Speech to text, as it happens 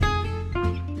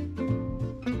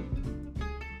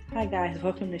Hi guys,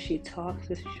 welcome to She Talks.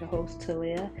 This is your host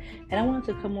Talia, and I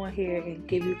wanted to come on here and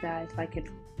give you guys like an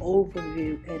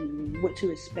overview and what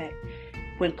to expect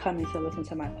when coming to listen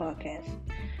to my podcast.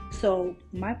 So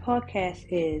my podcast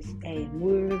is a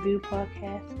movie review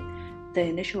podcast. The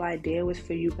initial idea was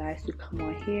for you guys to come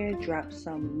on here, drop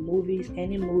some movies,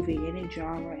 any movie, any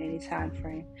genre, any time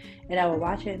frame, and I will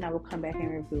watch it and I will come back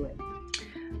and review it.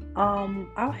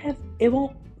 It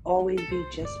won't always be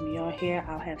just me on here.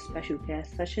 I'll have special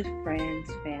guests such as friends,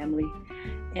 family,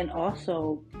 and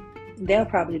also there'll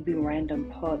probably be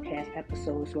random podcast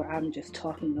episodes where I'm just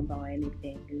talking about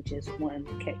anything and just wanting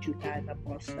to catch you guys up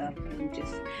on stuff and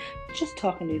just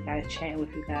talking to you guys, chatting with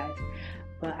you guys.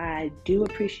 But I do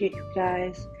appreciate you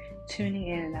guys tuning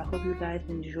in, and I hope you guys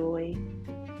enjoy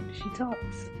She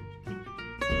Talks.